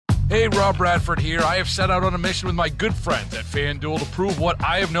Hey, Rob Bradford here. I have set out on a mission with my good friends at FanDuel to prove what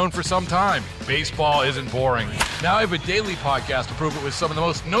I have known for some time. Baseball isn't boring. Now I have a daily podcast to prove it with some of the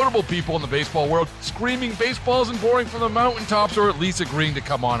most notable people in the baseball world, screaming baseball isn't boring from the mountaintops, or at least agreeing to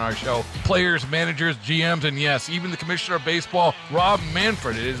come on our show. Players, managers, GMs, and yes, even the commissioner of baseball, Rob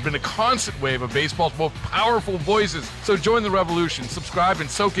Manfred. It has been a constant wave of baseball's most powerful voices. So join the revolution. Subscribe and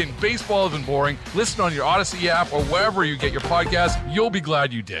soak in Baseball Isn't Boring. Listen on your Odyssey app or wherever you get your podcasts. You'll be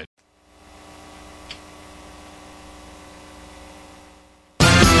glad you did.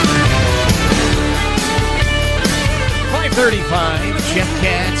 5:35, Jeff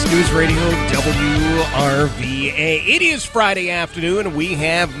Katz, News Radio WRVA. It is Friday afternoon, and we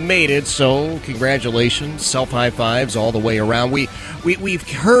have made it, so congratulations, self-high fives all the way around. We've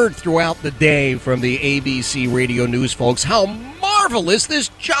heard throughout the day from the ABC Radio News folks how marvelous this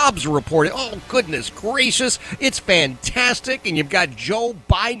jobs report is. Oh, goodness gracious, it's fantastic, and you've got Joe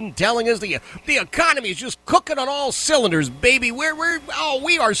Biden telling us the economy is just cooking on all cylinders, baby.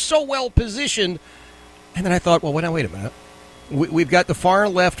 We are so well positioned. And then I thought, well, wait a minute. We've got the far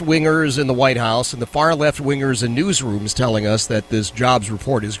left wingers in the White House and the far left wingers in newsrooms telling us that this jobs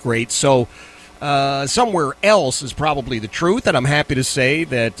report is great. So somewhere else is probably the truth. And I'm happy to say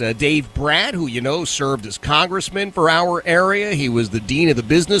that Dave Brat, who you know served as congressman for our area, he was the dean of the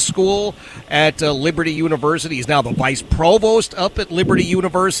business school at Liberty University. He's now the vice provost up at Liberty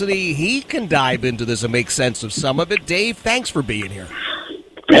University. He can dive into this and make sense of some of it. Dave, thanks for being here.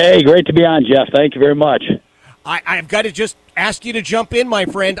 Hey, great to be on, Jeff. Thank you very much. I've got to just ask you to jump in, my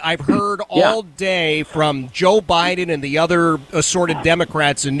friend. I've heard all day from Joe Biden and the other assorted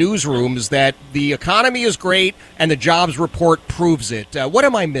Democrats in newsrooms that the economy is great and the jobs report proves it. What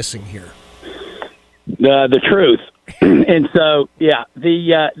am I missing here? The truth. And so,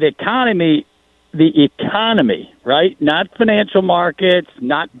 the economy, right? Not financial markets,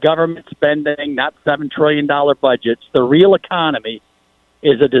 not government spending, not $7 trillion budgets. The real economy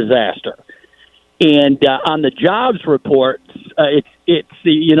is a disaster. And on the jobs reports, it's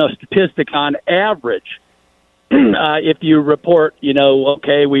the statistic on average. If you report,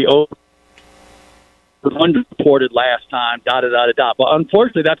 okay, we underreported last time, da. But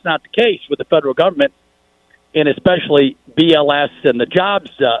unfortunately, that's not the case with the federal government, and especially BLS and the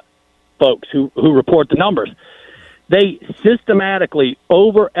jobs folks who report the numbers. They systematically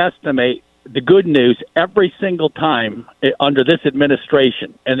overestimate the good news every single time under this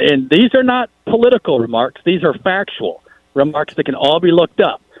administration. And these are not political remarks. These are factual remarks that can all be looked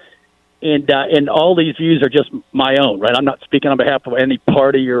up. And all these views are just my own, right? I'm not speaking on behalf of any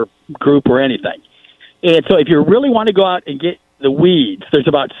party or group or anything. And so if you really want to go out and get the weeds, there's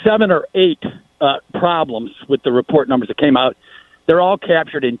about 7 or 8 problems with the report numbers that came out. They're all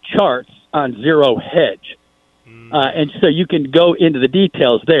captured in charts on Zero Hedge. And so you can go into the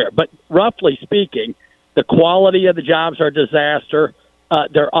details there. But roughly speaking, the quality of the jobs are a disaster.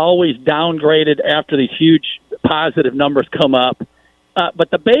 They're always downgraded after these huge positive numbers come up. But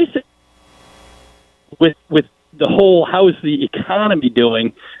the basic with the whole how's the economy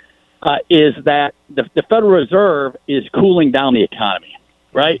doing is that the Federal Reserve is cooling down the economy,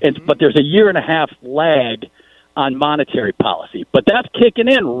 right? But there's a 1.5 year lag on monetary policy. But that's kicking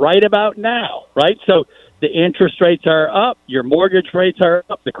in right about now, right? So the interest rates are up, your mortgage rates are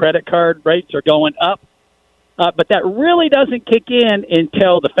up, the credit card rates are going up. But that really doesn't kick in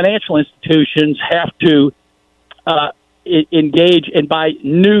until the financial institutions have to engage and buy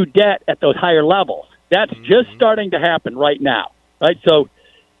new debt at those higher levels. That's just starting to happen right now, right? So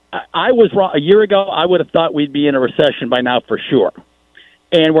I was wrong. A year ago, I would have thought we'd be in a recession by now for sure.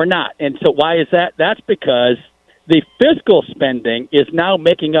 And we're not. And so why is that? That's because the fiscal spending is now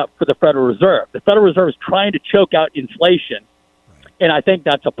making up for the Federal Reserve. The Federal Reserve is trying to choke out inflation, and I think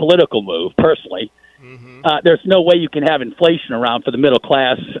that's a political move, personally. There's no way you can have inflation around for the middle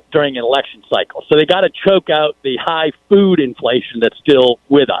class during an election cycle. So they got to choke out the high food inflation that's still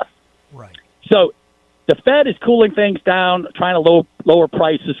with us. Right. So the Fed is cooling things down, trying to lower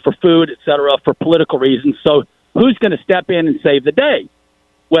prices for food, et cetera, for political reasons. So who's going to step in and save the day?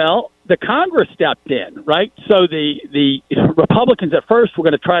 Well, the Congress stepped in, right? So the Republicans at first were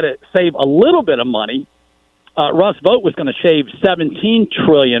going to try to save a little bit of money. Russ Vought was going to shave $17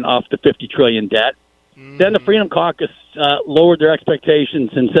 trillion off the $50 trillion debt. Then the Freedom Caucus lowered their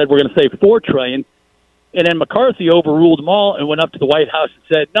expectations and said we're going to save $4 trillion. And then McCarthy overruled them all and went up to the White House and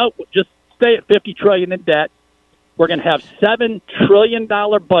said, no, just stay at $50 trillion in debt. We're going to have $7 trillion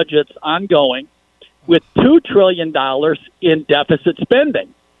budgets ongoing with $2 trillion in deficit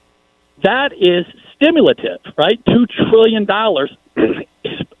spending. That is stimulative, right? $2 trillion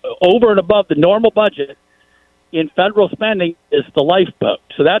over and above the normal budget in federal spending is the lifeboat.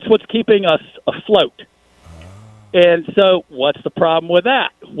 So that's what's keeping us afloat. And so what's the problem with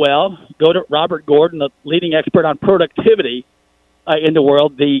that? Well, go to Robert Gordon, the leading expert on productivity in the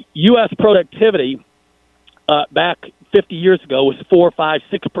world. The U.S. productivity back 50 years ago was 4, 5,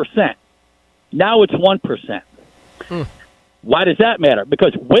 6%. Now it's 1%. Why does that matter?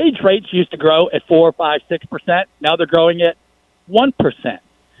 Because wage rates used to grow at 4, 5, 6%. Now they're growing at 1%.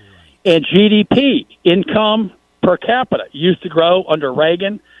 And GDP, income per capita, used to grow under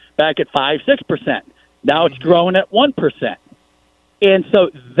Reagan back at 5, 6%. Now it's growing at 1%. And so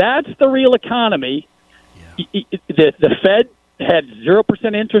that's the real economy. Yeah. The Fed had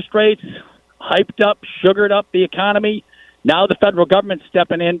 0% interest rates, hyped up, sugared up the economy. Now the federal government's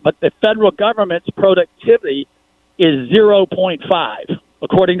stepping in, but the federal government's productivity is 0.5,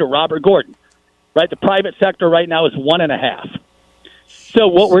 according to Robert Gordon. Right? The private sector right now is 1.5. So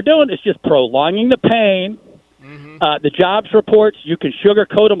what we're doing is just prolonging the pain. The jobs reports, you can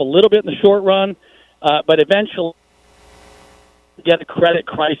sugarcoat them a little bit in the short run. But eventually get a credit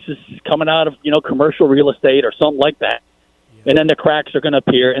crisis coming out of, commercial real estate or something like that. Yeah. And then the cracks are going to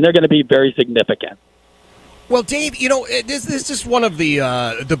appear, and they're going to be very significant. Well, Dave, this is one of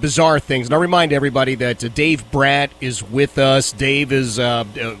the bizarre things. And I'll remind everybody that Dave Brat is with us. Dave is an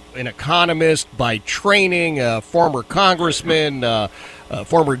economist by training, former congressman,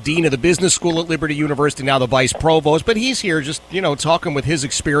 former dean of the business school at Liberty University, now the vice provost. But he's here just, talking with his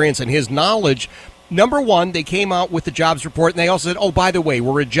experience and his knowledge. Number one, they came out with the jobs report, and they also said, oh, by the way,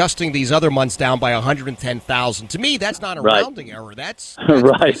 we're adjusting these other months down by 110,000. To me, that's not a rounding error. That's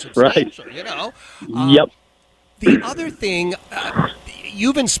right. Yep. The other thing,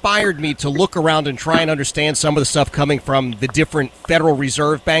 you've inspired me to look around and try and understand some of the stuff coming from the different Federal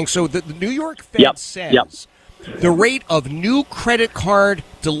Reserve banks. So the New York Fed says the rate of new credit card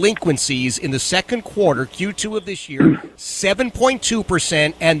delinquencies in the second quarter, Q2 of this year,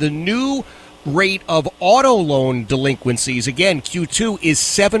 7.2%, and the new rate of auto loan delinquencies, again, Q2, is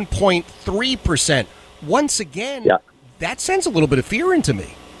 7.3%. Once again, that sends a little bit of fear into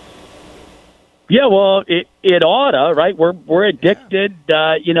me. Yeah, well, it oughta, right? We're addicted.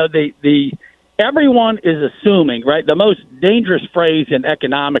 Everyone is assuming, right? The most dangerous phrase in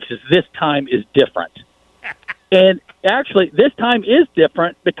economics is "this time is different," and actually, this time is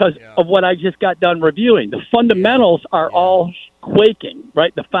different because of what I just got done reviewing. The fundamentals are all quaking,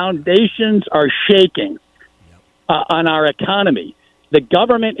 right? The foundations are shaking on our economy. The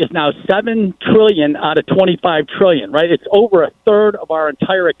government is now $7 trillion out of $25 trillion, right? It's over a third of our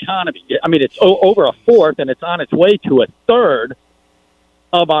entire economy. I mean, it's over a fourth, and it's on its way to a third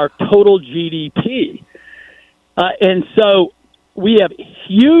of our total GDP. And so we have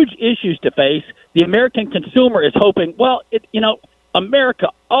huge issues to face. The American consumer is hoping, America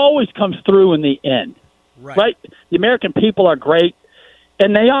always comes through in the end, right? The American people are great,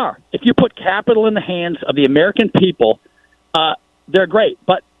 and they are. If you put capital in the hands of the American people, they're great.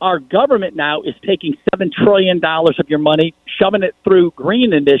 But our government now is taking $7 trillion of your money, shoving it through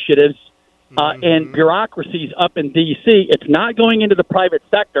green initiatives and bureaucracies up in D.C. It's not going into the private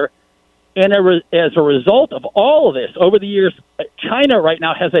sector. And as a result of all of this, over the years, China right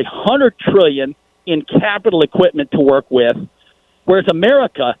now has $100 trillion in capital equipment to work with, whereas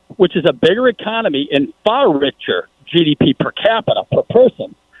America, which is a bigger economy and far richer GDP per capita, per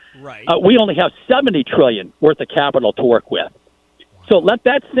person, we only have $70 trillion worth of capital to work with. So let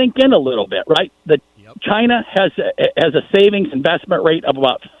that sink in a little bit, right? China has a savings investment rate of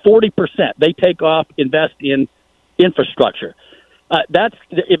about 40%. They take off, invest in infrastructure.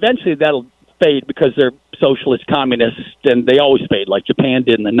 Eventually that'll fade because they're socialist communists, and they always fade, like Japan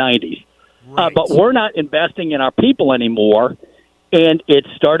did in the 90s. But we're not investing in our people anymore, and it's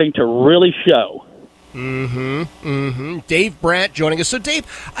starting to really show. Dave Brat joining us. So, Dave,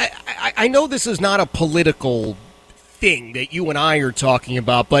 I know this is not a political thing that you and I are talking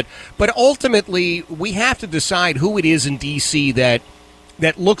about, but ultimately we have to decide who it is in D.C. that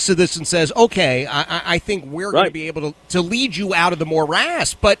looks at this and says, okay, I think we're going to be able to lead you out of the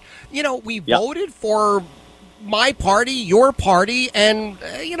morass. But, we voted for my party, your party, and,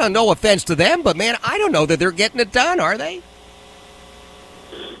 no offense to them, but, man, I don't know that they're getting it done, are they?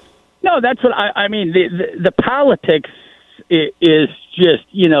 No, that's what I mean. The politics is just,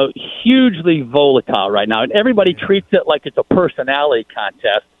 hugely volatile right now. And everybody treats it like it's a personality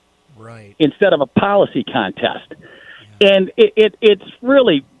contest instead of a policy contest. And it's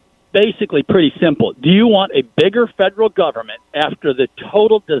really basically pretty simple. Do you want a bigger federal government after the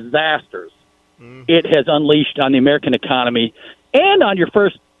total disasters it has unleashed on the American economy and on your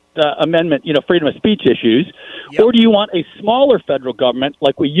First Amendment, freedom of speech issues? Or do you want a smaller federal government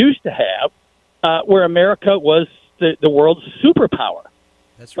like we used to have where America was the world's superpower.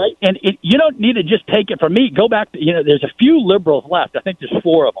 That's right. And you don't need to just take it from me. Go back to, there's a few liberals left. I think there's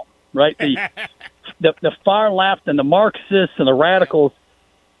 4 of them, right? The far left and the Marxists and the radicals.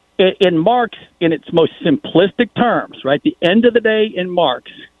 In Marx, in its most simplistic terms, right, the end of the day in Marx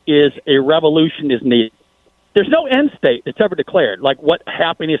is a revolution is needed. There's no end state that's ever declared, like what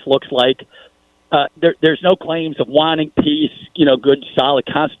happiness looks like. There's no claims of wanting peace, good, solid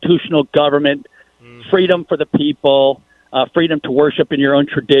constitutional government, freedom for the people, freedom to worship in your own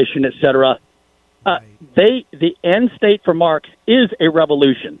tradition, etc. The end state for Marx is a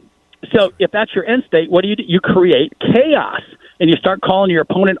revolution. So if that's your end state, what do? You create chaos, and you start calling your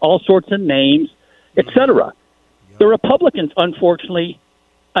opponent all sorts of names, etc. The Republicans, unfortunately,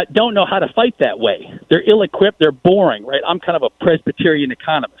 don't know how to fight that way. They're ill-equipped. They're boring, right? I'm kind of a Presbyterian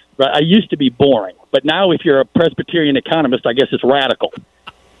economist, right? I used to be boring, but now if you're a Presbyterian economist, I guess it's radical.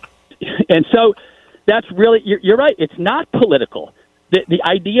 And so that's really, you're right, it's not political. The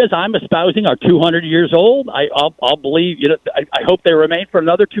ideas I'm espousing are 200 years old. I'll believe, I hope they remain for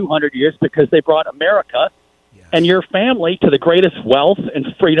another 200 years because they brought America and your family to the greatest wealth and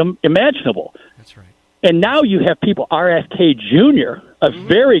freedom imaginable. That's right. And now you have people, RFK Jr., a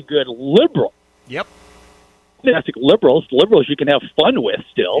very good liberal. Yep. Fantastic liberals you can have fun with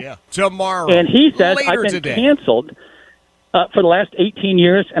still. Yeah. Tomorrow. And he says, Later I've been today. canceled for the last 18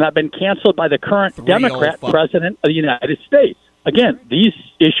 years, and I've been canceled by the current Democrat president of the United States. Again, these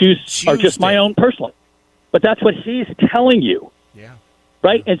issues are just my own personal. But that's what he's telling you. Yeah.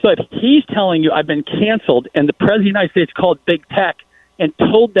 Right? And so if he's telling you I've been canceled and the president of the United States called big tech and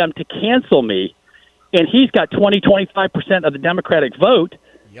told them to cancel me, and he's got 25% of the Democratic vote,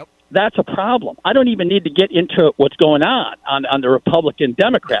 that's a problem. I don't even need to get into what's going on the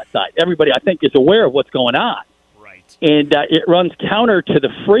Republican-Democrat side. Everybody, I think, is aware of what's going on. Right. And it runs counter to the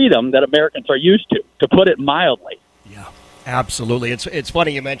freedom that Americans are used to put it mildly. Yeah. Absolutely. It's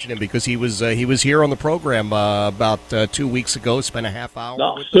funny you mentioned him because he was here on the program about 2 weeks ago, spent a half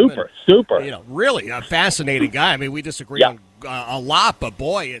hour with him. Super. Really a fascinating guy. I mean, we disagree on a lot, but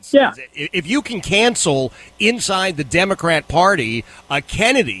boy, it's if you can cancel inside the Democrat Party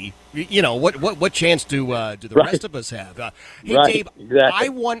Kennedy, what chance do the rest of us have? Hey, Dave, exactly. I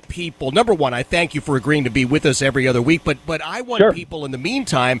want people. Number one, I thank you for agreeing to be with us every other week, but I want people in the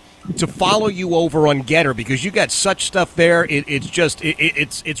meantime to follow you over on Getter because you got such stuff there.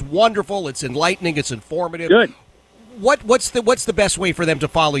 It's wonderful. It's enlightening. It's informative. Good. What's the best way for them to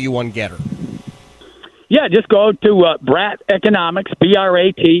follow you on Getter? Yeah, just go to Brat Economics,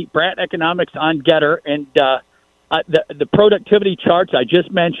 B-R-A-T, Brat Economics on Getter, and the productivity charts I just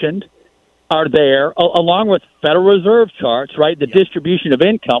mentioned are there, along with Federal Reserve charts, right? The distribution of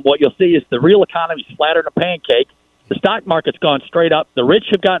income. What you'll see is the real economy's flatter than a pancake. The stock market's gone straight up. The rich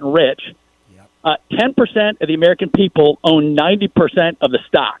have gotten rich. 10% of the American people own 90% of the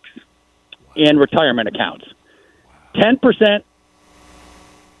stocks in retirement accounts. 10%.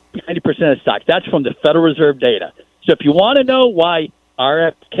 90% of stocks. That's from the Federal Reserve data. So if you want to know why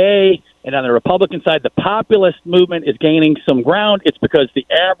RFK and on the Republican side, the populist movement is gaining some ground, it's because the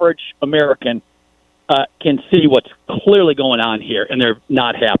average American can see what's clearly going on here, and they're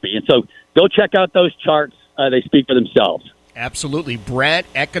not happy. And so go check out those charts. They speak for themselves. Absolutely. Brat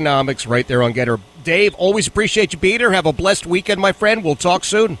Economics right there on Getter. Dave, always appreciate you being here. Have a blessed weekend, my friend. We'll talk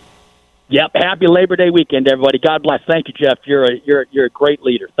soon. Yep. Happy Labor Day weekend, everybody. God bless. Thank you, Jeff. You're a great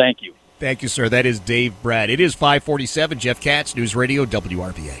leader. Thank you. Thank you, sir. That is Dave Brat. It is 547. Jeff Katz, News Radio,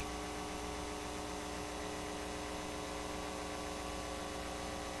 WRVA.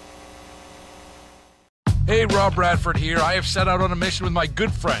 Hey, Rob Bradford here. I have set out on a mission with my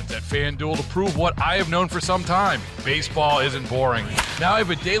good friends at FanDuel to prove what I have known for some time. Baseball isn't boring. Now I have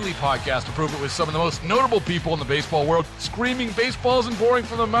a daily podcast to prove it with some of the most notable people in the baseball world, screaming baseball isn't boring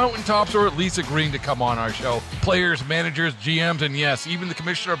from the mountaintops or at least agreeing to come on our show. Players, managers, GMs, and yes, even the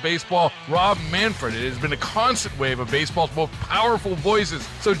commissioner of baseball, Rob Manfred. It has been a constant wave of baseball's most powerful voices.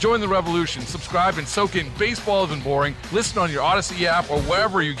 So join the revolution. Subscribe and soak in Baseball Isn't Boring. Listen on your Odyssey app or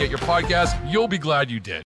wherever you get your podcasts. You'll be glad you did.